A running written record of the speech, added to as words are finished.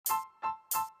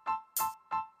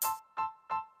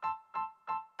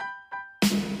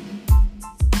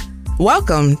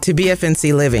Welcome to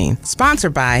BFNC Living,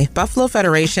 sponsored by Buffalo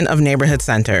Federation of Neighborhood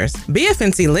Centers.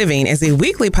 BFNC Living is a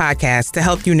weekly podcast to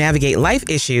help you navigate life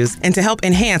issues and to help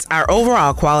enhance our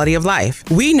overall quality of life.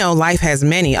 We know life has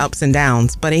many ups and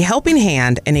downs, but a helping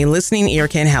hand and a listening ear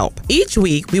can help. Each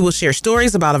week, we will share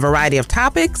stories about a variety of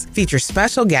topics, feature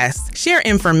special guests, share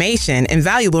information and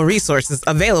valuable resources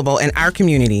available in our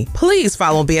community. Please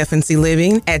follow BFNC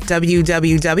Living at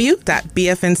www.bfnc.org,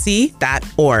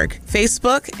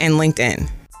 Facebook, and LinkedIn.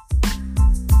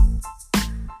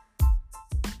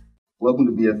 Welcome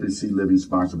to BFNC Living,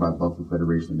 sponsored by Buffalo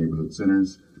Federation of Neighborhood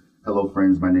Centers. Hello,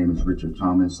 friends. My name is Richard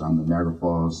Thomas. I'm the Niagara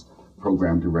Falls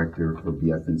Program Director for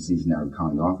BFNC's Niagara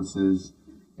County offices,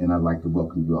 and I'd like to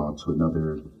welcome you all to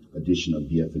another edition of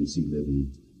BFNC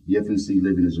Living. BFNC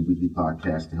Living is a weekly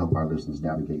podcast to help our listeners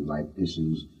navigate life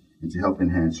issues and to help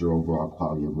enhance your overall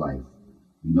quality of life.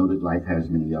 We know that life has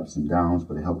many ups and downs,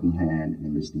 but a helping hand and a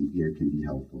listening ear can be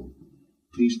helpful.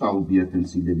 Please follow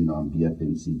BFNC Living on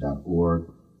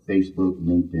bfnc.org, Facebook,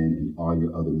 LinkedIn, and all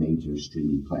your other major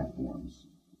streaming platforms.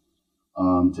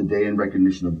 Today, in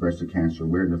recognition of Breast Cancer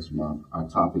Awareness Month, our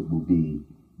topic will be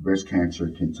breast cancer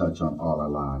can touch on all our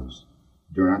lives.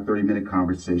 During our 30-minute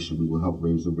conversation, we will help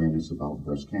raise awareness about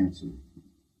breast cancer.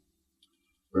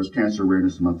 Breast Cancer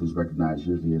Awareness Month is recognized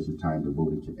usually as a time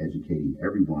devoted to educating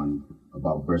everyone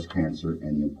about breast cancer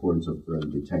and the importance of early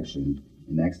detection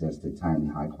and access to timely,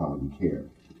 high-quality care.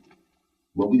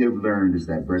 What we have learned is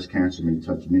that breast cancer may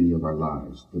touch many of our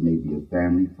lives. It may be a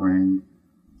family friend,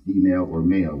 female or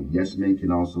male. Yes, men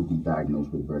can also be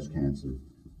diagnosed with breast cancer.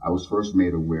 I was first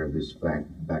made aware of this fact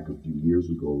back a few years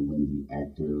ago when the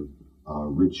actor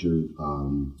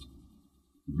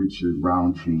Richard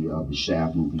Roundtree of the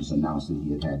Shaft movies announced that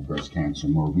he had breast cancer.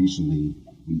 More recently,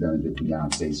 we learned that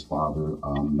Beyonce's father,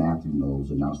 Matthew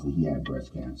Knowles, announced that he had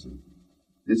breast cancer.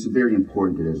 It's very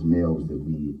important that as males that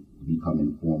we become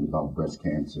informed about breast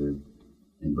cancer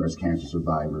and breast cancer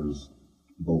survivors,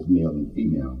 both male and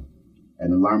female.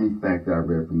 An alarming fact that I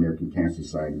read from American Cancer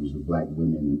Society was that black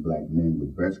women and black men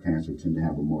with breast cancer tend to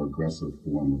have a more aggressive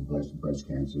form of breast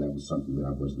cancer. That was something that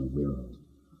I wasn't aware of.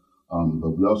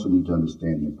 But we also need to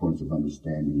understand the importance of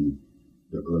understanding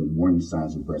the early warning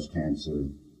signs of breast cancer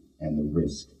and the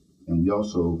risk. And we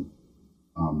also,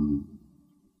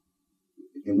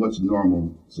 and what's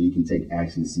normal, so you can take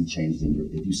action and see changes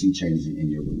if you see changes in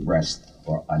your breast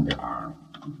or underarm.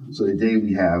 So today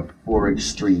we have four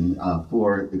esteemed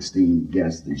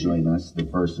guests to join us. The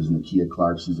first is Nakia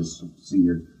Clark. She's a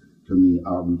senior community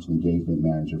outreach and engagement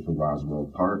manager for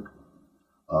Roswell Park.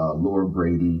 Laura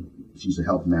Brady, she's a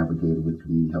health navigator with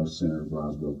Community Health Center of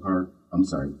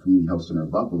Community Health Center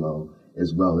of Buffalo,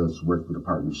 as well as worked with a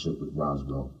partnership with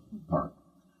Roswell Park.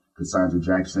 Cassandra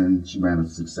Jackson, she ran a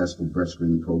successful breast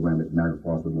screening program at Niagara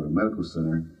Falls Memorial Medical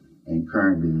Center, and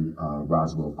currently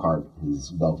Roswell Park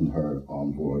has welcomed her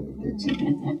on board with their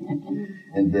team.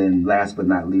 And then last but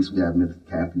not least, we have Ms.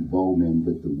 Kathy Bowman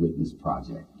with the Witness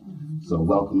Project. So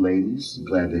welcome, ladies.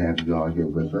 Glad to have you all here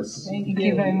with us. Thank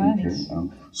you very much.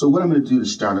 Okay. So what I'm going to do to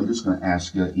start, I'm just going to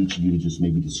ask each of you to just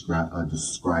maybe describe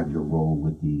your role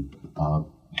with the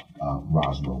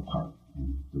Roswell Park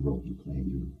and the role you play in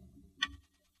your.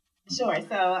 Sure.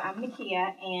 So I'm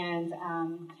Nakia, and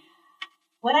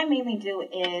what I mainly do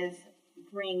is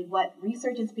bring what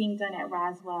research is being done at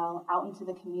Roswell out into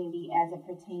the community as it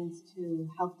pertains to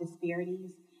health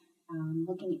disparities,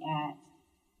 looking at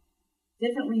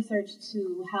different research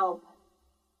to help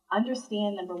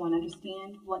understand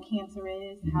what cancer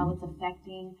is, how it's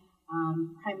affecting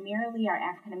primarily our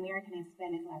African American,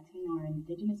 Hispanic, Latino, or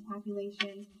indigenous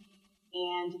populations,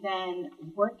 and then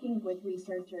working with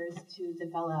researchers to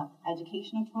develop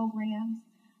educational programs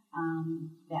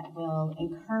that will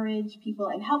encourage people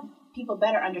and help people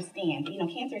better understand. You know,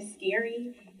 cancer is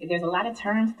scary. There's a lot of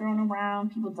terms thrown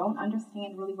around. People don't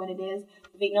understand really what it is.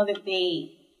 They know that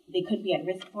they could be at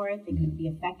risk for it. They could be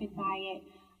affected by it.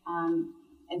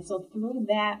 And so through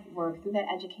that work, through that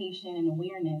education and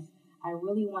awareness, I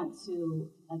really want to,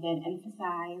 again,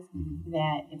 emphasize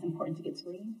that it's important to get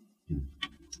screened.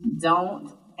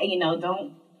 Don't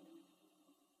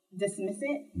dismiss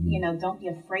it. Don't be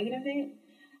afraid of it.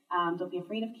 Don't be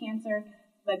afraid of cancer,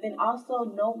 but then also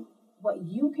know what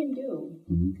you can do.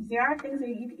 Because there are things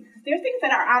there's things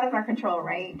that are out of our control,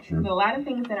 right? Sure. There's a lot of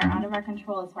things that are out of our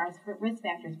control as far as risk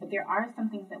factors, but there are some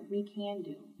things that we can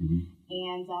do.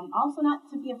 And also not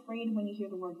to be afraid when you hear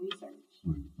the word research.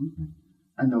 Okay.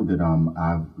 I know that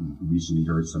I've recently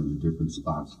heard some of the different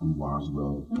spots from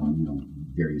Roswell on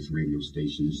various radio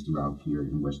stations throughout here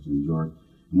in Western New York.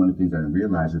 One of the things I didn't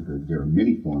realize is that there are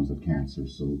many forms of cancer.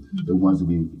 So the ones that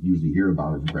we usually hear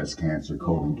about is breast cancer,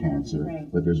 colon cancer,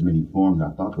 but there's many forms.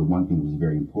 I thought the one thing that was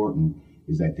very important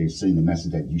is that they're sending the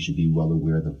message that you should be well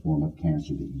aware of the form of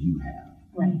cancer that you have.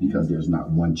 Right. Because there's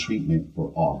not one treatment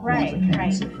for all forms of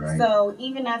cancer, right? So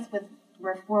even us,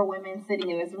 we're 4 women sitting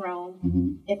in this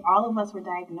room, if all of us were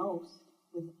diagnosed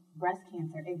with breast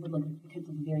cancer, it could look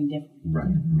very different.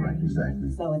 Right, exactly.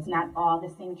 So it's not all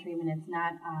the same treatment. It's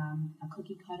not a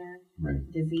cookie cutter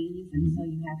disease, and so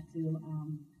you have to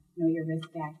know your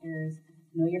risk factors,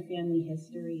 know your family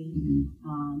history.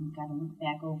 Got to look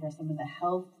back over some of the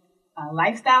health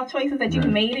lifestyle choices that you've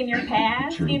made in your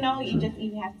past. You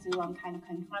have to kind of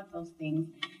confront those things.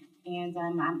 And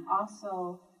I'm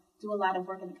also do a lot of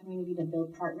work in the community to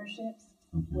build partnerships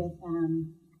with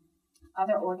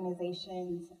other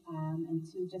organizations and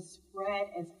to just spread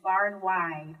as far and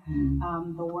wide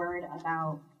the word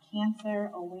about cancer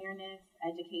awareness,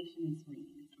 education, and screening.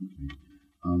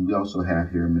 We also have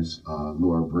here Ms.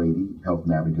 Laura Brady, Health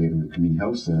Navigator in the Community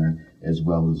Health Center, as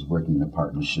well as working in a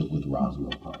partnership with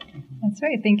Roswell Park. That's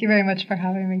right. Thank you very much for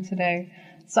having me today.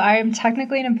 So I am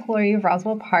technically an employee of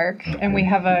Roswell Park, and we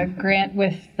have a grant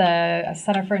with the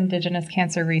Center for Indigenous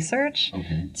Cancer Research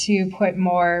to put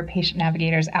more patient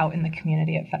navigators out in the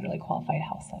community at federally qualified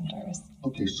health centers.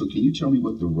 Okay, so can you tell me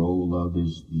what the role of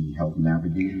is the health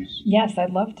navigators? Yes,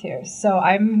 I'd love to. So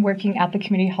I'm working at the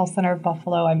Community Health Center of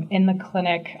Buffalo. I'm in the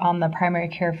clinic on the primary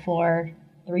care floor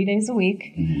 3 days a week.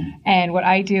 And what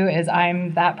I do is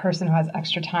I'm that person who has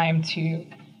extra time to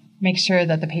make sure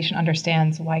that the patient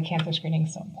understands why cancer screening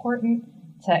is so important,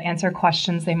 to answer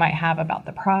questions they might have about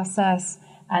the process,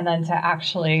 and then to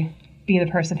actually be the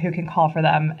person who can call for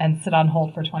them and sit on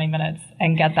hold for 20 minutes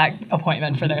and get that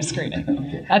appointment for their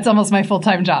screening. That's almost my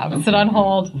full-time job. Sit on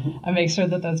hold and make sure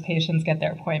that those patients get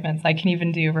their appointments. I can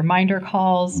even do reminder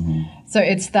calls. So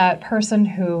it's that person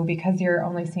who, because you're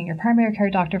only seeing your primary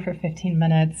care doctor for 15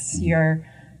 minutes, your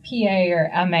PA or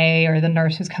MA or the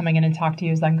nurse who's coming in and talk to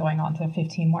you is then going on to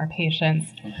 15 more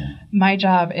patients. My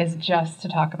job is just to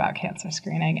talk about cancer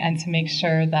screening and to make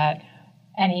sure that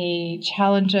any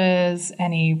challenges,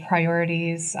 any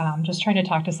priorities, just trying to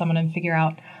talk to someone and figure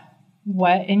out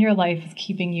what in your life is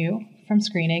keeping you from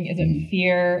screening. Is it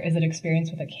fear? Is it experience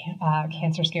with a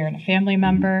cancer scare in a family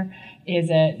member?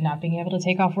 Is it not being able to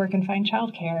take off work and find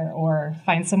childcare or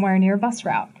find somewhere near a bus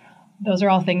route? Those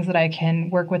are all things that I can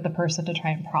work with the person to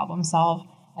try and problem solve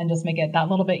and just make it that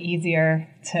little bit easier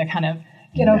to kind of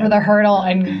get over the hurdle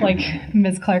and, like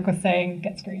Ms. Clark was saying,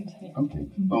 get screened. Okay.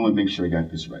 I want to make sure I got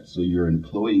this right. So you're an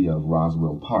employee of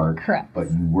Roswell Park. Correct.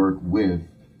 But you work with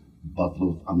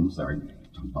Buffalo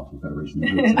Federation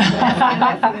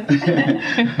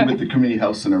with the Community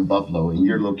Health Center of Buffalo, and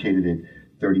you're located at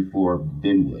 34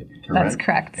 Benwood, correct? That's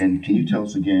correct. And can you tell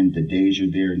us again the days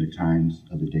you're there and the times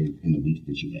of the day in the week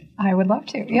that you're there? I would love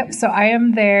to. Yep. So I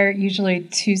am there usually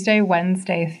Tuesday,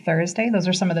 Wednesday, Thursday. Those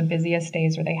are some of the busiest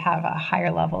days where they have a higher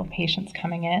level of patients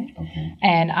coming in.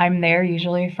 And I'm there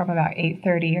usually from about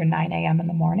 8:30 or 9 a.m. in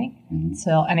the morning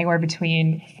till anywhere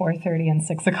between 4:30 and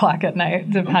 6 o'clock at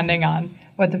night, depending on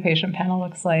what the patient panel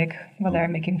looks like, whether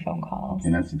I'm making phone calls.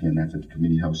 And that's at the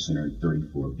Community Health Center at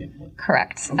 34 Benwood.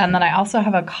 Correct. And then I also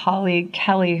have a colleague,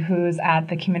 Kelly, who's at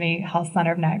the Community Health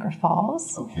Center of Niagara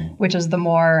Falls, which is the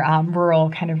more rural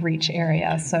kind of reach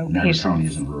area. So Niagara County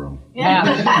isn't rural. Yeah.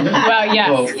 Well,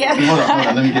 yes. Hold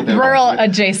on, let me get that rural right.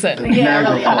 adjacent.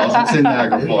 Niagara Falls. It's in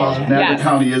Niagara Falls. Niagara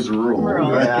County is rural.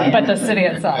 But the city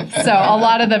itself. So a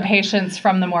lot of the patients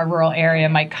from the more rural area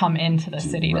might come into the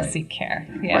city to seek care.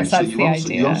 Yeah, so that's the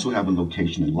idea. You also have a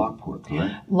location in Lockport,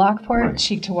 correct? Lockport,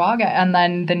 Cheektowaga, and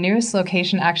then the newest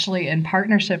location actually in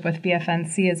partnership with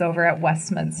BFNC is over at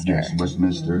Westminster. Yes,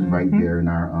 Westminster, right there in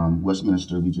our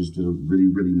Westminster. We just did a really,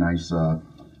 really nice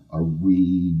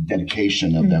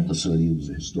rededication of that facility. It was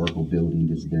a historical building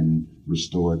that's been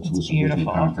restored to its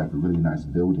original concept. A really nice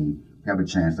building. If you have a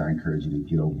chance, I encourage you to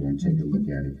get over there and take a look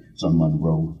at it. It's on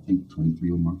Monroe, I think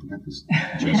 23 I forgot this.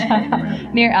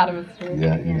 Near Adams Street.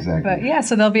 Yeah, exactly. But yeah,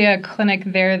 so there'll be a clinic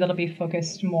there that'll be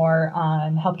focused more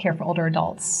on healthcare for older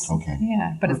adults. Okay.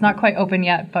 Yeah, but it's not quite open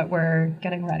yet, but we're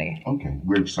getting ready. Okay,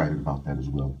 we're excited about that as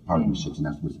well. Partnerships, and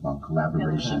that's what's about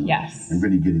collaboration. Yes. And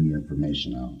really getting the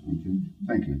information out. Okay,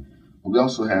 thank you. We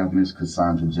also have Ms.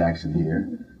 Cassandra Jackson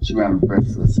here. She ran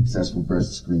a successful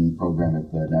breast screening program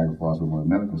at the Niagara Falls Memorial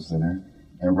Medical Center,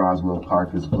 and Roswell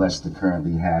Park is blessed to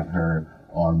currently have her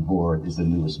on board as the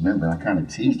newest member. I kind of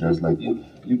teased her. I was like,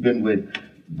 you've been with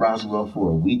Roswell for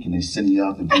a week and they send you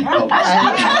out to do public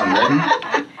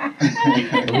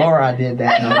speaking already? Laura did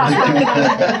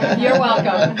that. You're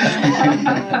welcome.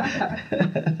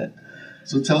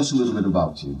 So tell us a little bit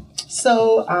about you.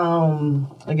 So,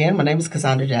 again, my name is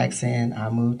Cassandra Jackson. I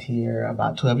moved here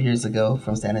about 12 years ago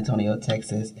from San Antonio,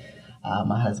 Texas.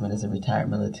 My husband is a retired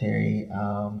military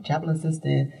chaplain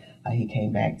assistant. He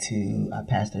came back to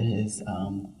pastor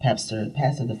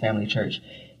the family church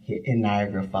here in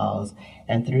Niagara Falls.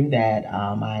 And through that,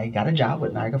 I got a job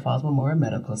with Niagara Falls Memorial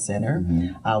Medical Center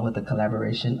with the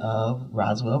collaboration of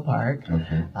Roswell Park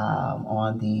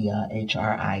on the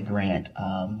HRI grant,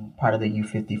 part of the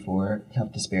U54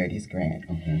 Health Disparities Grant.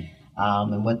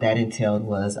 And what that entailed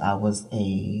was I was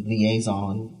a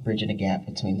liaison bridging the gap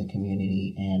between the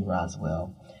community and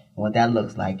Roswell. And what that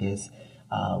looks like is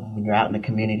when you're out in the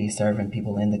community, serving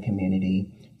people in the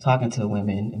community, talking to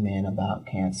women and men about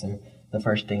cancer, the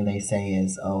first thing they say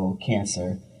is, "Oh,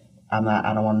 cancer, I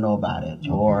don't want to know about it,"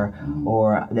 or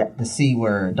the C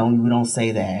word. We don't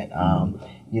say that.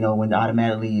 When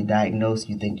automatically you diagnose,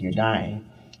 you think you're dying.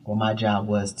 Well, my job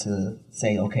was to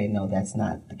say, okay, no, that's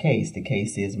not the case. The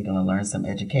case is we're going to learn some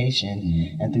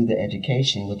education, and through the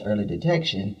education with early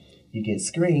detection, you get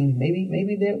screened.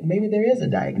 Maybe there is a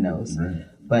diagnosis,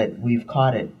 but they've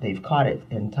caught it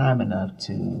in time enough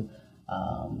to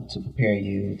prepare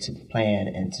you to plan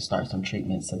and to start some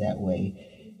treatment, so that way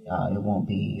it won't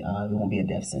be a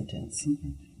death sentence.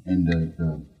 And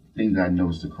the thing that I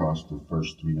noticed across the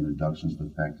first three introductions, the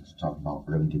fact that you talk about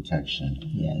early detection.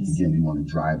 Yes. Again, we want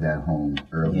to drive that home,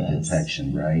 early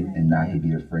detection, right? And not to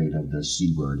be afraid of the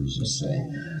C word, as you say.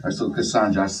 All right, so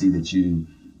Cassandra, I see that you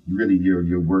really,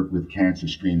 your work with cancer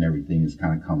screening, everything has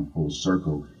kind of come full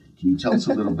circle. Can you tell us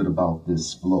a little bit about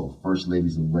this flow, First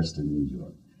Ladies of Western New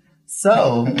York?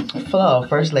 So, Flow,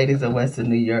 First Ladies of Western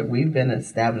New York, we've been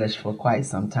established for quite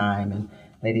some time, and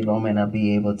Lady Bowman will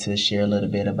be able to share a little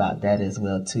bit about that as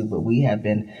well, too. But we have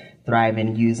been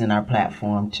thriving using our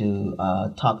platform to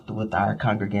talk with our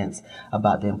congregants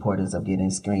about the importance of getting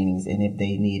screenings, and if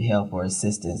they need help or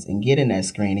assistance in getting that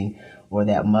screening, or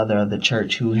that mother of the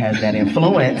church who has that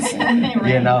influence,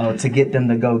 to get them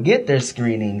to go get their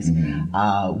screenings,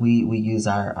 we use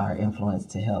our influence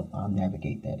to help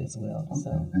navigate that as well. Okay.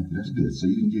 So That's good. So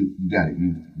you got it.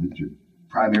 You with your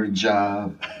primary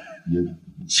job, your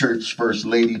church first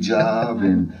lady job,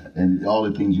 and all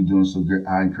the things you're doing. So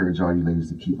I encourage all you ladies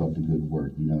to keep up the good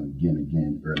work.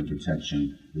 Again, early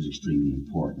detection is extremely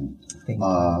important.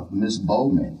 Ms.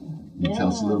 Bowman, can you tell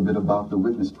us a little bit about the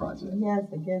Witness Project?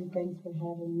 Yes, again, thanks for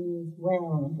having me as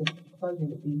well. It's a pleasure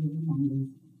to be here among these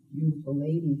beautiful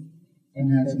ladies.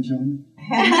 And handsome gentlemen.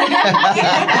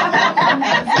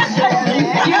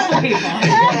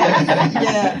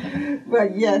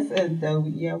 But yes, and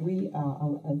we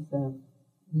as a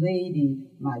lady,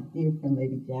 my dear friend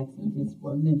Lady Jackson just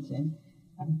mentioned,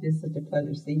 it's such a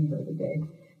pleasure seeing her today.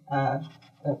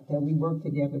 That we work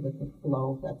together with the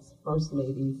Flow. That's First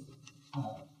Ladies.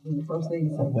 The First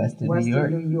Ladies of Western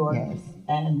New York. Yes.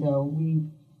 And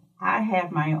I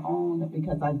have my own,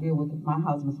 because I deal with my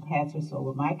husband's pastor, so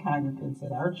with my congregants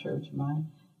at our church, my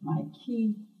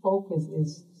key focus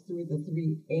is through the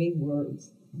 3 A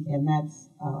words, and that's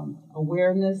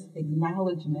awareness,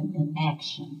 acknowledgement, and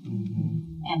action.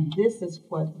 And this is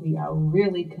what we are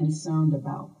really concerned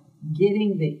about,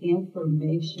 getting the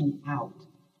information out,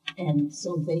 and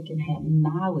so they can have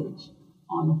knowledge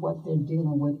on what they're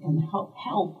dealing with and help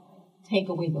take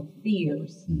away the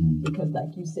fears, because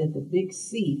like you said, the big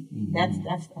C, that's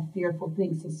a fearful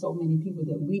thing. So many people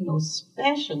that we know,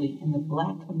 especially in the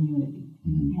Black community,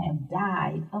 have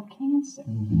died of cancer.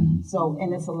 So,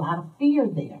 and there's a lot of fear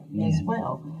there as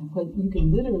well. But you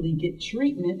can literally get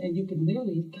treatment, and you can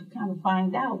literally kind of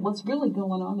find out what's really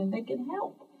going on, and they can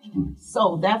help.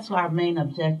 So that's our main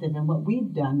objective. And what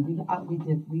we've done,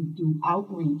 we do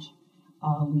outreach.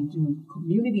 We do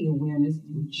community awareness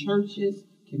through churches,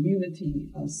 community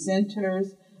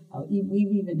centers.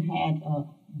 We've even had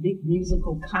big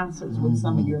musical concerts with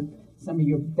some of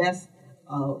your best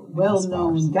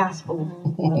well-known gospel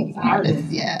artists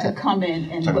to come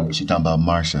in and She's talking about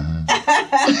Marsha, huh?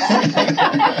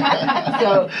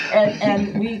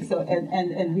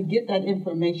 and we get that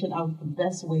information out the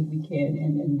best way we can,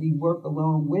 and we work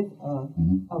along with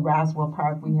Roswell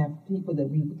Park. We have people that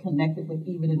we've connected with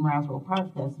even in Roswell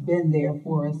Park that's been there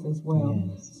for us as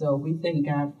well. So we thank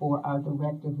God for our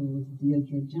director, who is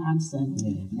Deirdre Johnson,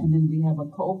 and then we have a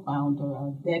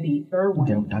co-founder, Debbie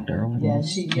Irwin. Dr. Irwin.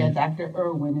 Dr.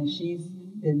 Irwin, and she's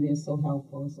been there so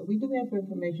helpful. So we do have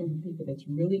information for people that's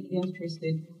really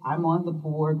interested. I'm on the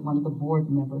board, one of the board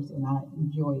members, and I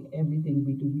enjoy everything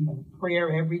we do. We have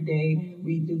prayer every day.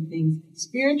 We do things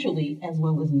spiritually as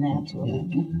well as naturally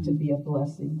to be a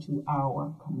blessing to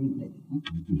our community.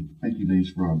 Thank you,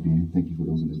 ladies, for being here. Thank you for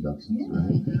those introductions.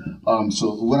 Right?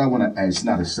 So what I want to ask, it's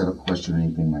not a setup question or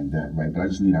anything like that, right? But I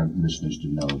just need our listeners to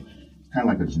know, it's kind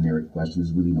of like a generic question.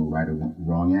 There's really no right or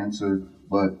wrong answer.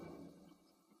 But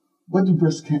what do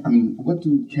what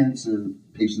do cancer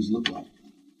patients look like?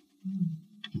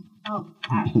 Oh,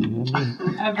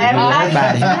 Everybody.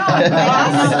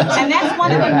 And that's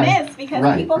one of the myths,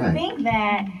 because people think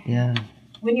that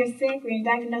when you're sick or you're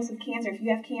diagnosed with cancer, if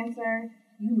you have cancer,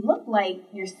 you look like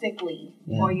you're sickly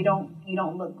or you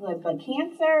don't look good. But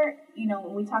cancer,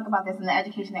 when we talk about this in the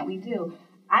education that we do,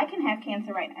 I can have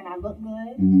cancer and I look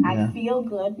good. I feel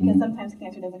good because sometimes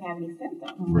cancer doesn't have any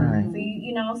symptoms. Right. So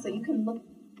so you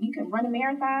can run a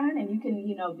marathon and you can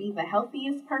be the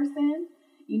healthiest person,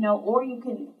 or you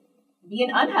can be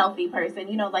an unhealthy person.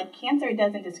 Like cancer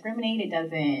doesn't discriminate. It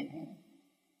doesn't.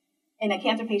 And a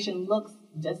cancer patient looks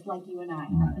just like you and I.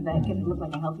 That can look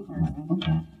like a healthy person.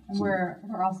 Okay. And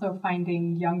we're also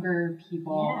finding younger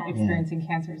people experiencing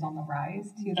cancers on the rise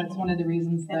too. That's one of the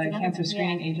reasons the cancer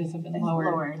screening ages have been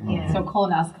lowered. So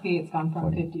colonoscopy, it's gone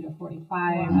from 50 to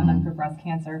 45, and then for breast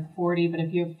cancer, 40. But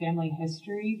if you have family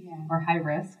history or high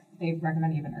risk, they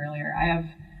recommend even earlier. I have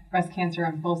breast cancer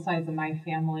on both sides of my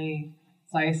family,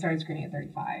 so I started screening at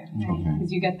 35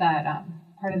 because you get that.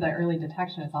 Part of the early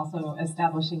detection is also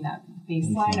establishing that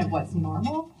baseline of what's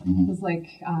normal. It's like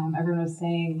everyone was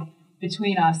saying,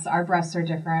 between us, our breasts are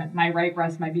different. My right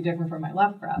breast might be different from my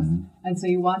left breast. And so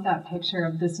you want that picture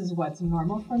of this is what's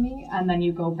normal for me. And then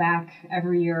you go back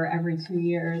every year, every 2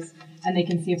 years, and they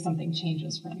can see if something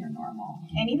changes from your normal.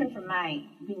 And even from my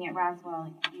being at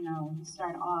Roswell,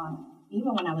 start off,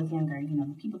 even when I was younger,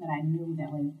 the people that I knew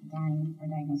that were dying or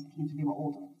diagnosed with cancer, they were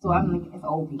older. So I'm like, it's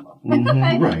old people.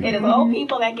 Right. It is old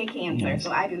people that get cancer.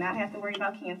 So I do not have to worry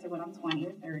about cancer when I'm 20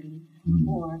 or 30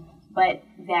 or. But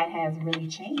that has really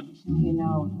changed.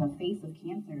 The face of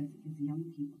cancer is young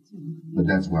people too. But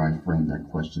that's why I framed that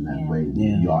question that way.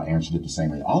 Y'all answered it the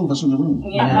same way. All of us in the room.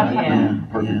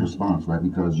 Perfect response, right?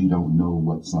 Because you don't know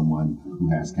what someone who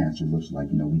has cancer looks like.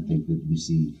 We think that we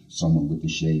see someone with a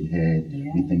shaved head.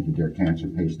 We think that they're a cancer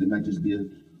patient. It might just be a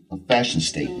fashion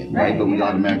statement, right? But we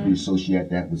automatically associate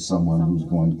that with someone who's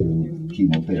going through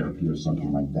chemotherapy or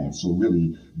something like that. So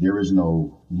really, there is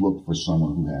no look for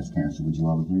someone who has cancer. Would you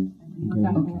all agree?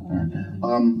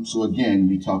 Okay. So again,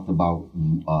 we talked about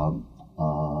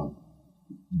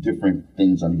different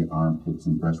things under your armpits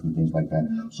and breasts and things like that.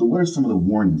 So what are some of the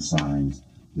warning signs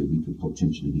that we could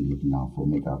potentially be looking out for?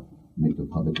 Make the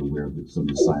public aware of some of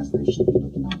the signs they should be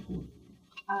looking out for.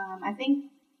 I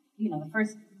think the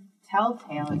first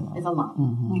telltale is a lump.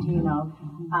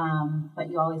 But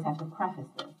you always have to preface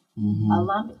this. A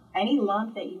lump, any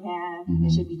lump that you have,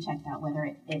 it should be checked out.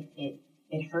 Whether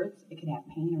it hurts, it could have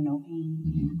pain or no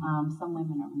pain. Some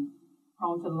women are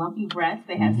prone to lumpy breasts.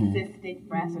 They have cystic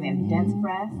breasts or they have dense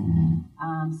breasts.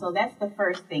 So that's the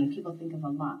first thing. People think of a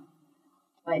lump.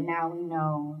 But now we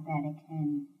know that it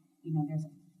can, there's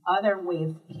other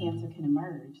ways cancer can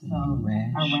emerge. So a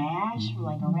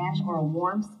rash or a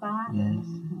warm spot.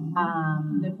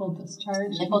 Nipple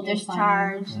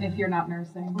discharge. If you're not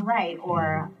nursing. Right.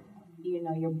 Or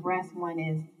your breast one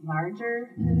is larger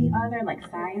than the other, like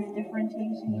size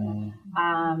differentiation.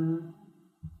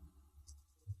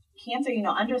 Cancer,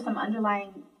 under some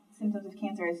underlying symptoms of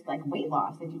cancer is like weight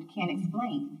loss that you can't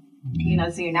explain.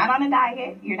 So you're not on a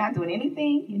diet, you're not doing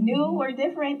anything new or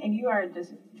different, and you are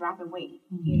just dropping weight.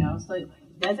 So it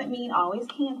doesn't mean always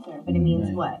cancer, but it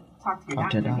means what? Talk to your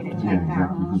doctor, get it checked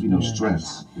out. Because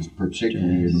stress is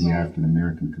particularly in the African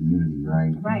American community,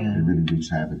 right? It really wreaks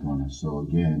havoc on us. So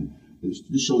again,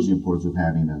 this shows the importance of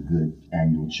having a good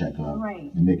annual checkup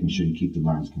and making sure you keep the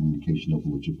lines of communication open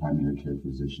with your primary care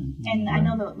physician. And I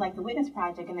know the Witness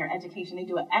Project and their education, they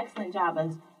do an excellent job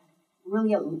of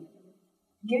really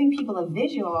giving people a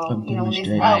visual, when they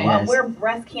say, where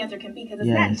breast cancer can be, because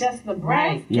it's not just the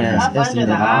breast, up under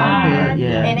the arm,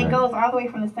 and it goes all the way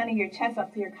from the center of your chest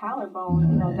up to your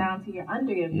collarbone, down to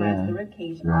under your breast, the rib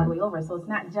cage, all the way over. So it's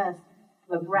not just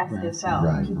the breast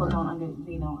itself. People don't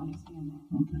understand that.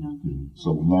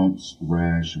 So lumps,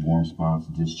 rash, warm spots,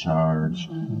 discharge,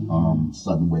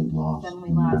 sudden weight loss,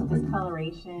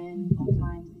 discoloration,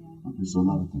 sometimes. Okay, so a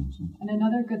lot of things. And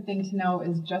another good thing to know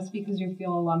is just because you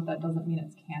feel a lump, that doesn't mean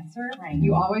it's cancer. Right.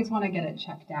 You always want to get it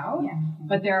checked out. Yeah.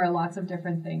 But there are lots of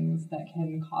different things that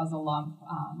can cause a lump,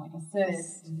 like a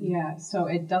cyst. Yeah. So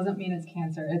it doesn't mean it's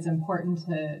cancer. It's important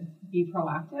to be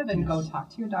proactive and go talk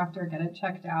to your doctor, get it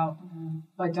checked out.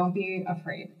 But don't be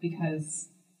afraid, because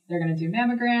they're going to do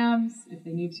mammograms. If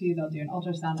they need to, they'll do an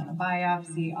ultrasound and a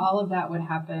biopsy. All of that would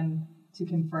happen to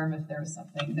confirm if there was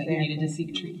something that you needed to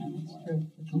seek treatment for.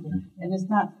 And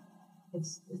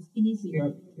it's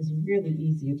easier, it's really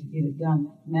easier to get it done.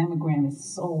 Mammogram is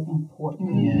so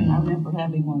important. Yeah. I remember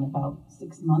having one about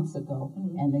 6 months ago,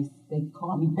 and they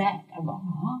called me back. I go,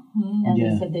 and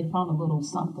they said they found a little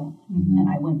something. And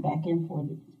I went back in for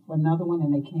another one,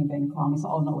 and they came back and called me. So,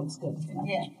 oh no, it's good.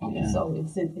 So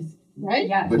it's right.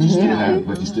 Yes. But you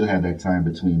still have that time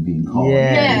between being called.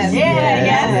 Yes.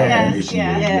 Yes.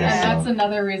 And that's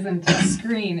another reason to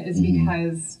screen is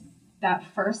because that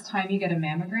first time you get a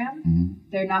mammogram,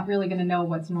 they're not really going to know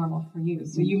what's normal for you.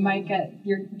 So you might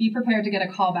be prepared to get a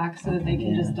call back so that they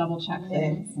can just double check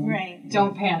things. Right.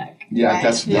 Don't panic. Yeah,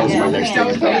 that was my next thing.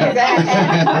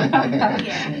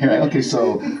 Okay,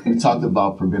 so we talked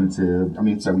about we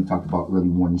talked about early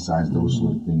warning signs, those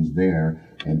sort of things there,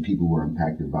 and people were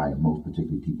impacted by it, most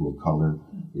particularly people of color.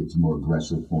 It's a more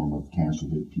aggressive form of cancer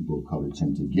that people of color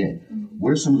tend to get.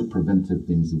 What are some of the preventive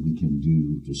things that we can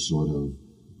do to sort of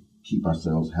keep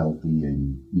ourselves healthy,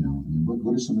 and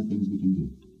what are some of the things we can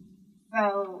do?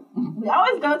 So we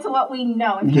always go to what we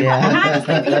know.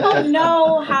 Honestly, people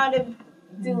know how to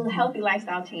do healthy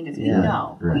lifestyle changes. We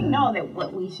know. Right. We know that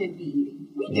what we should be eating.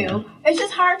 We do. It's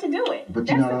just hard to do it. But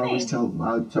I tell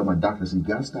my doctors, you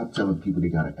gotta stop telling people they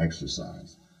gotta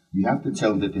exercise. You have to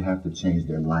tell them that they have to change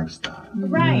their lifestyle.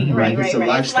 Right. It's a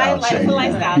lifestyle change.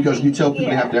 Because you tell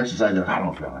people they have to exercise, I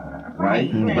don't feel like that.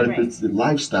 Right? But if it's the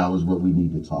lifestyle is what we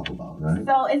need to talk about, right?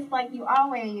 So it's like you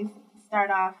always start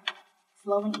off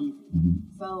slow and easy.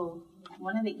 So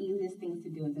one of the easiest things to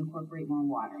do is incorporate more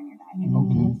water in your diet.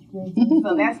 Okay.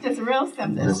 So that's just real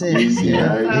simple. That's easy.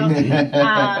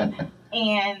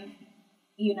 And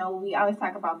we always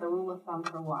talk about the rule of thumb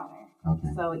for water.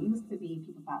 Okay. So it used to be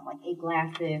people thought like 8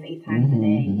 glasses 8 times a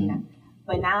day,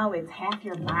 but now it's half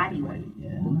your body weight.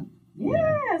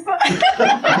 So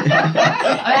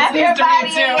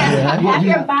half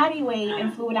your body weight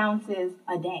in fluid ounces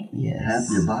a day. Half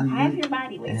your body weight. Half your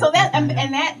body weight. So that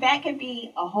could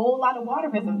be a whole lot of water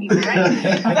for some people,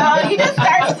 right? So you just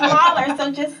start smaller.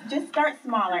 So just start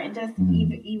smaller, and just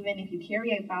even if you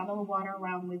carry a bottle of water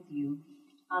around with you,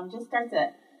 just start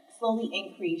to slowly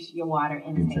increase your water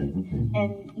intake.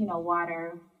 And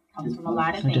water comes from a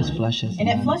lot of things. It just flushes. And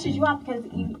it flushes you out because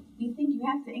you think you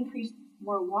have to increase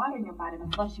more water in your body to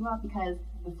flush you out, because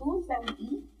the foods that we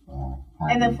eat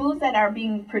and the foods that are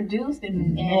being produced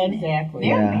and exactly,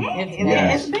 they're bad.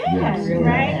 It's bad,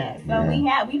 right? So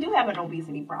we do have an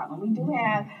obesity problem. We do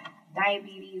have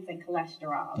diabetes and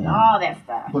cholesterol and all that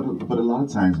stuff. But a lot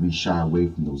of times we shy away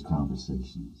from those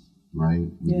conversations, right?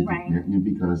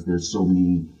 Because there's so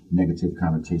many negative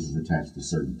connotations attached to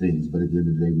certain things. But at the end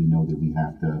of the day, we know that we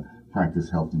have to practice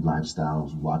healthy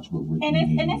lifestyles, watch what we're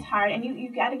eating. And it's hard, and you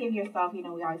got to give yourself, we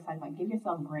always talk about give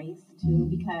yourself grace too,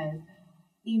 because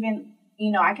even,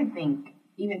 I can think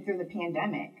even through the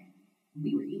pandemic,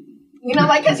 we were eating,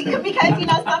 because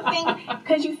something,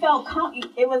 because you felt,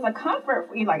 it was a comfort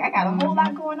for you, like I got a whole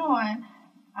lot going on.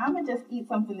 I'm going to just eat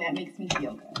something that makes me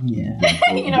feel good.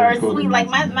 Or sweet. Like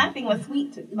my thing was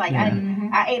sweet too. Like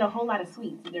I ate a whole lot of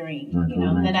sweets during,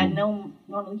 that I know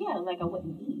normally, like I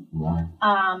wouldn't eat. Right.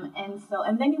 And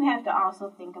then you have to also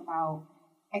think about,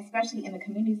 especially in the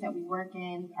communities that we work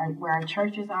in, or where our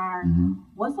churches are,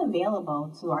 what's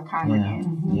available to our congregants.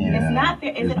 It's not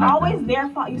there. Is it always their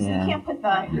fault? You see, you can't put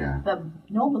the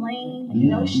no blame,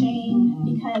 no shame,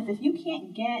 because if you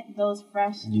can't get those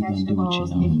fresh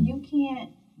vegetables, if you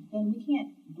can't, then we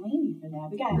can't blame you for that.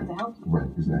 We gotta have to help you. Right,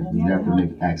 exactly. You have to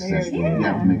make access. You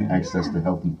have to make access to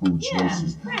healthy food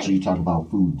choices. Right. So you talk about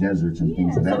food deserts and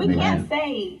things of that nature. So we can't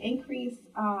say increase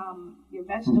your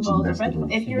vegetables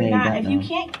if you're not, if you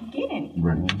can't get any.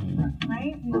 Right.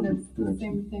 It's the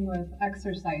same thing with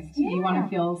exercise too. You want to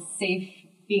feel safe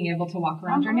being able to walk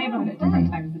around your neighborhood at different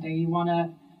times of the day. You want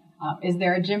to. Is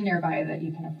there a gym nearby that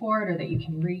you can afford or that you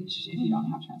can reach if you don't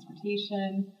have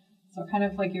transportation? So kind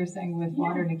of like you were saying with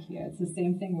water, Nakia, it's the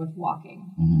same thing with walking.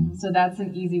 So that's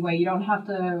an easy way. You don't have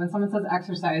to, when someone says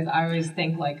exercise, I always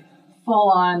think like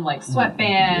full on like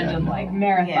sweatband and like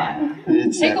marathon.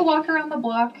 Take a walk around the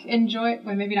block, enjoy,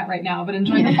 well maybe not right now, but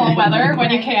enjoy the fall weather when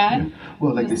you can.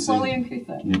 Well, like they say, slowly increase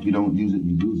it. If you don't use it,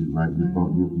 you lose it. right?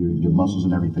 Your muscles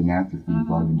and everything atrophy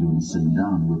while you're doing sitting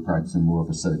down. We're practicing more of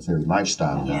a sedentary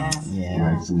lifestyle now.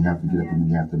 Right? So we have to get up and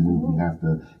we have to move. We have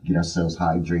to get ourselves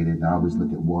hydrated. And I always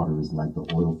look at water as like the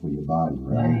oil for your body,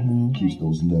 right? Keeps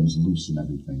those limbs loose and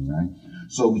everything, right?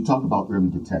 So we talk about early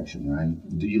detection, right?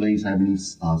 Do you ladies have any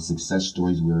success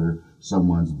stories where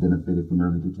someone's benefited from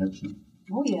early detection?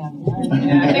 Oh yeah.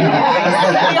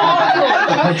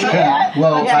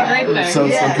 Well, so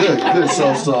good.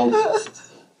 So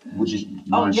would you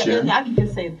mind sharing? I can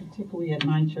just say, particularly at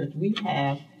my church, we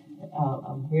have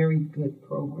a very good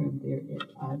program there at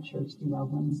our church through our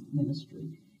women's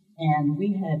ministry. And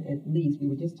we had at least, we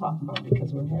were just talking about it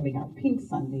because we're having our Pink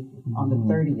Sunday on the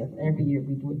 30th. Every year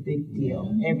we do a big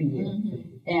deal, every year.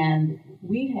 And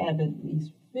we have at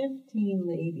least 15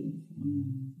 ladies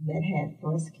that had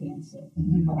breast cancer,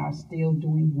 but are still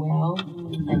doing well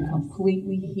and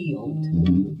completely healed.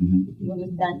 You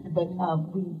understand? But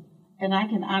and I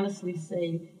can honestly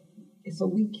say, so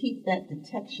we keep that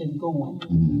detection going.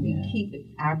 We keep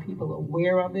our people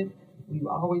aware of it.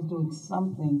 We're always doing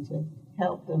something to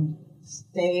help them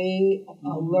stay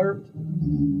alert,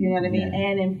 you know what I mean,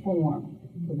 and informed.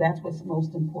 So that's what's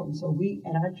most important. So we,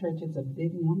 at our church, it's a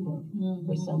big number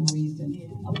for some reason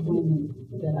of women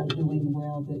that are doing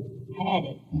well, that had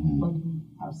it, but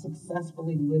are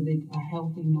successfully living a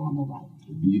healthy, normal life.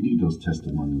 You need those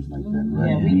testimonials like that, right?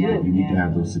 Yeah, we do. You need to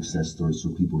have those success stories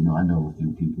so people know. I know a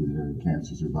few people that are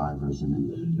cancer survivors and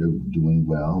they're doing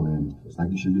well, and it's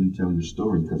like you should really tell your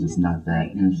story because it's not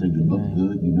that, you know, so you look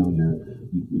good, you know, you're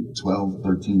 12,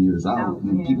 13 years out.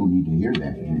 People need to hear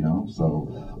that, you know.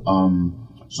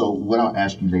 So what I'll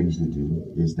ask you ladies to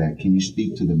do is that, can you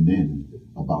speak to the men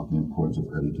about the importance of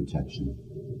early detection?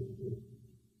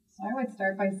 So I would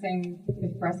start by saying,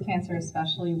 with breast cancer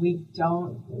especially, we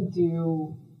don't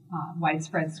do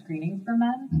widespread screening for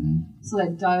men. So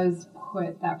that does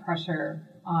put that pressure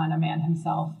on a man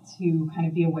himself to kind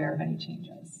of be aware of any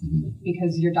changes.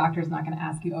 Because your doctor's not going to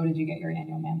ask you, oh, did you get your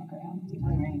annual mammogram?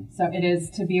 Right. So it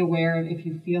is to be aware of if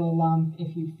you feel a lump,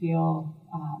 if you feel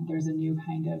there's a new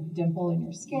kind of dimple in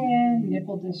your skin,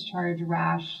 nipple discharge,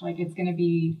 rash, like it's going to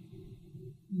be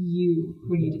you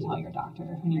who need to tell your doctor,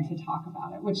 who need to talk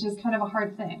about it, which is kind of a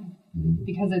hard thing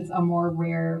because it's a more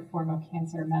rare form of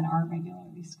cancer. Men aren't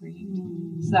regularly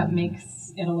screened. So that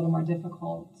makes it a little more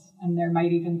difficult. And there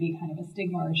might even be kind of a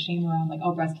stigma or shame around like,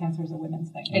 oh, breast cancer is a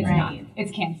women's thing. It's not.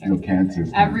 It's cancer. No, cancer.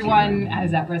 Everyone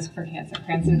is at risk for cancer.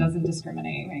 Cancer doesn't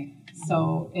discriminate.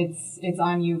 So it's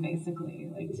on you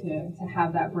basically, like to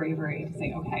have that bravery to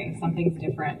say, okay, something's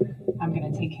different. I'm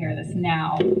going to take care of this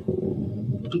now,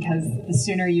 because the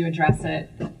sooner you address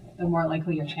it, the more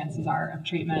likely your chances are of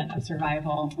treatment, of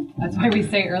survival. That's why we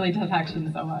say early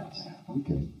detection so much.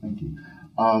 Okay, thank you.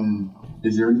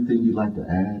 Is there anything you'd like to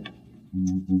add? I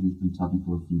think we've been talking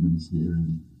for a few minutes here,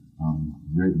 and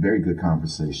very, very good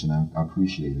conversation. I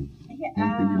appreciate it.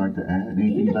 Anything you'd like to add?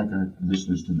 Anything you'd like our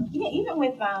listeners to know? Yeah, even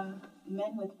with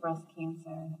men with breast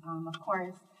cancer, of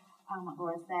course, like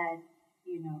Laura said,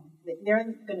 you know, they're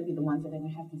going to be the ones that are going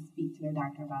to have to speak to their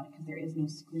doctor about it because there is no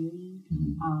screening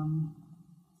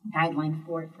guideline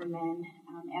for it for men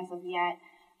as of yet.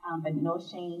 But no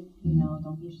shame, you know,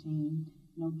 don't be ashamed,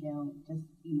 no guilt. Just,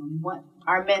 you know, we want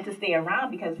our men to stay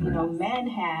around because, you know, men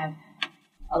have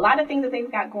a lot of things that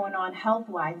they've got going on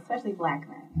health-wise, especially Black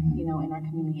men, you know, in our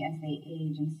community as they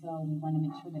age. And so we want to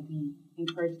make sure that we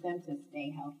encourage them to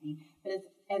stay healthy. But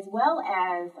as well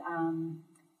as,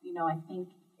 you know, I think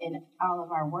in all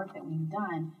of our work that we've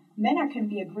done, men can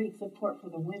be a great support for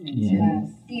the women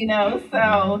too. You know,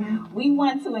 so we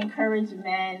want to encourage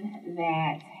men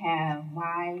that have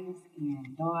wives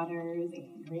and daughters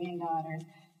and granddaughters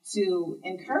to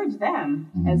encourage them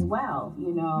as well,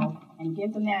 you know, and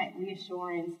give them that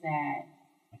reassurance that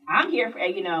I'm here for,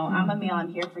 you know, I'm a male,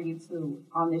 I'm here for you too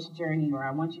on this journey, or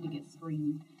I want you to get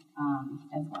screened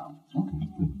as well. Okay.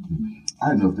 I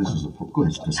don't know if this is go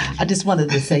ahead, Chris. I just wanted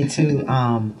to say too,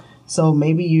 so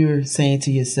maybe you're saying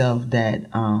to yourself that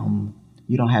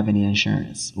you don't have any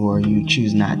insurance, or you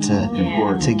choose not to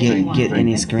get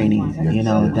any screening. You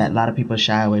know, that a lot of people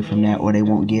shy away from that, or they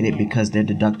won't get it because their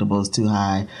deductible is too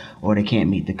high, or they can't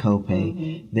meet the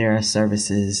copay. There are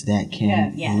services that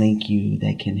can link you,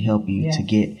 that can help you to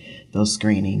get those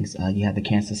screenings. You have the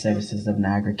Cancer Services of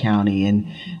Niagara County, and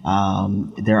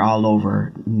they're all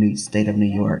over the state of New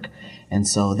York. And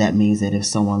so that means that if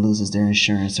someone loses their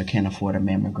insurance or can't afford a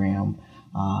mammogram,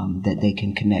 that they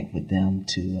can connect with them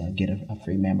to get a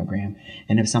free mammogram.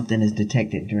 And if something is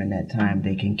detected during that time,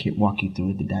 they can walk you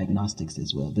through the diagnostics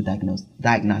as well, the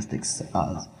diagnostics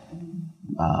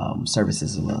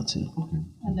services as well too. Okay.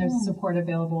 And there's support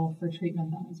available for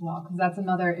treatment then as well, because that's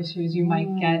another issue is you might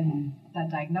get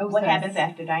that diagnosis. What happens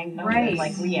after diagnosis? Right.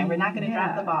 Like, we're not going to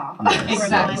drop the ball.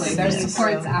 Exactly. There's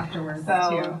supports afterwards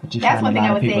too. That's one thing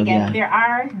I would say again. There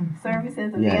are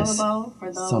services available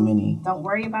for those. So many. Don't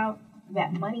worry about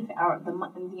that money or the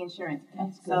insurance.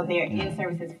 So there is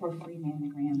services for free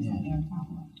mammograms and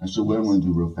follow-up. So what I'm going to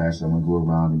do real fast, I'm going to go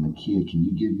around, and Nakia, can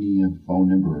you give me a phone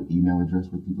number or email address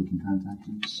where people can contact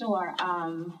you? Sure.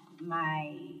 The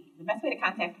best way to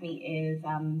contact me is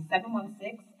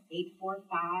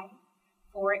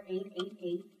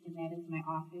 716-845-4888, and that is my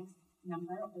office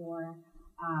number, or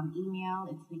email,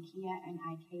 it's Nikia,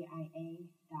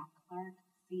 Nikia.Clark,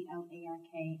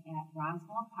 CLARK at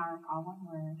Roswell Park, all one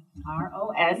word,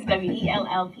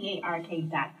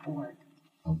 ROSWELLPARK.org.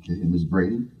 Okay, and Ms.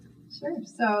 Brady? Sure.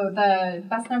 So the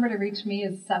best number to reach me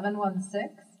is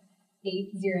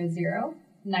 716-800-9426.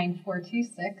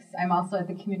 I'm also at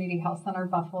the Community Health Center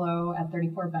Buffalo at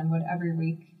 34 Benwood every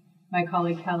week. My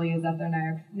colleague Kelly is at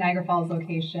their Niagara Falls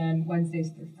location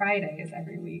Wednesdays through Fridays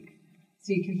every week.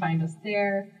 So you can find us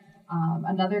there.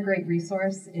 Another great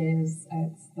resource is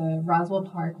it's the Roswell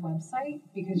Park website,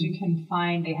 because you can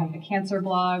find, they have the cancer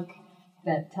blog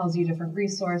that tells you different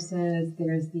resources.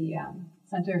 There's the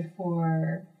Center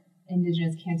for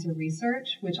Indigenous Cancer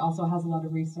Research, which also has a lot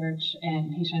of research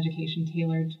and patient education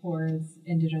tailored towards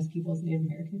Indigenous peoples, Native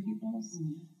American peoples.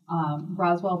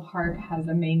 Roswell Park has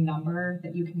a main number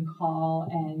that you can call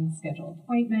and schedule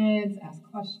appointments, ask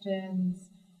questions.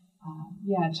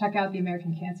 Check out the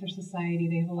American Cancer Society.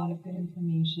 They have a lot of good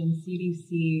information.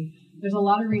 CDC. There's a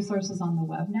lot of resources on the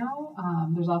web now.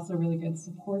 There's also really good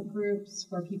support groups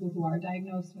for people who are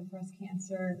diagnosed with breast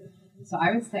cancer. So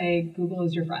I would say Google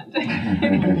is your friend.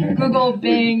 Google,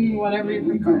 Bing, whatever you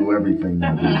prefer. Google everything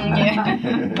now.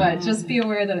 But just be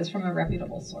aware that it's from a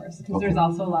reputable source, because there's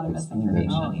also a lot of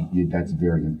misinformation. That's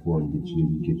very important that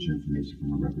you get your information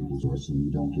from a reputable source, and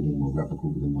you don't get any more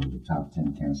reputable than one of the top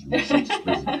 10 cancer researchers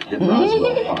in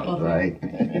Roswell Park, right?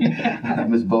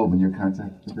 Ms. Bowman, your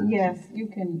contact information? Yes, you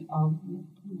can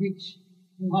reach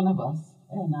one of us,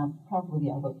 and I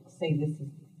would say this is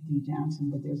D.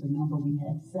 Johnson, but there's a number we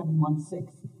have,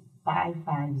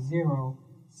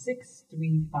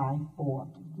 716-550-6354.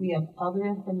 We have other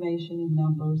information and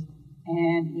numbers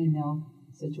and email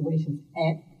situations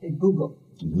at Google.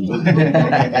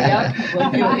 Yep.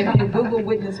 If you Google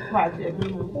Witness Project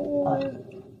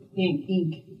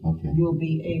Inc., you'll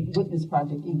be a Witness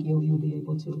Project Inc. You'll be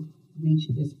able to reach.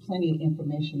 There's plenty of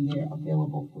information there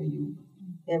available for you.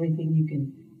 Everything you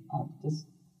can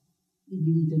you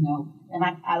need to know. And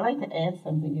I like to add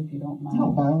something, if you don't mind.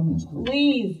 No, by all means.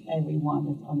 Please, everyone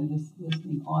that's under this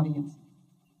listening audience,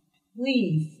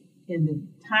 please, in the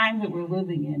time that we're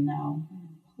living in now,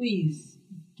 please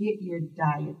get your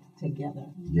diet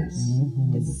together. Yes.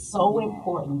 It's so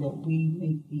important that we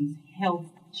make these health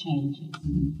changes.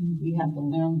 We have to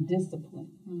learn discipline.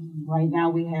 Right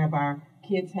now we have our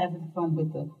kids having fun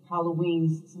with the Halloween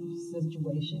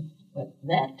situation. But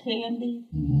that candy,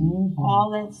 all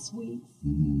that sweets,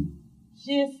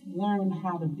 just learn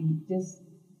how to be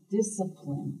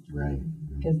disciplined. Right.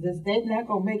 Because they're not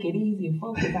going to make it easy.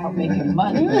 Folks are out making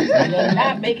money. They're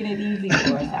not making it easy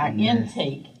for us. Our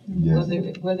intake,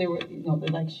 whether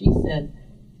like she said,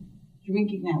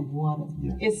 drinking that water,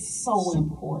 it's so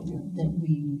important that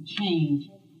we change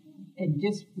and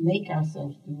just make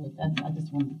ourselves do it. I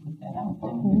just wanted to put that out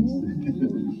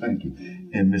there. Thank you.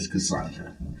 And Miss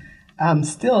Cassandra. I'm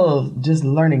still just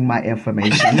learning my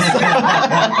information.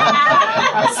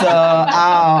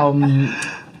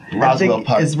 Roswell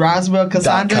Park. Is Roswell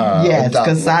Cassandra? Yes,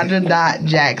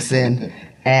 Cassandra.Jackson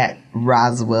at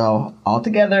Roswell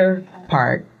altogether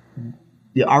Park.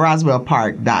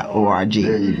 RoswellPark.org.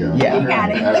 There you go. Yeah. You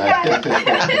got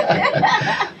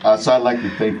it. So I'd like to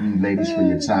thank you, ladies, for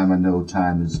your time. I know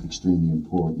time is extremely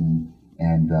important,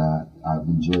 and I've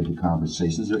enjoyed the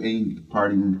conversation. Is there any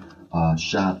parting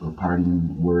shot or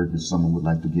parting word that someone would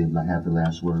like to give, like have the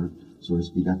last word, so to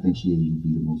speak? I think she would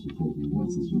be the most appropriate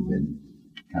one, since you've been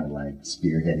kind of like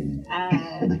spearheading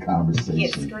the conversation.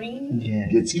 Get screened.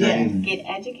 Get screened. Get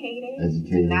educated.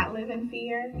 Educated. Do not live in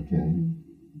fear. Okay.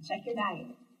 Check your diet.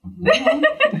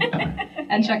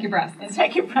 And check your breasts. And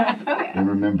check your breath. And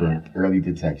remember, early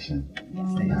detection.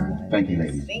 Thank you,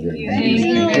 ladies. Thank you.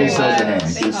 Give yourselves a hand.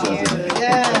 Thank you.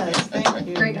 Yes, thank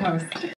you. Great host.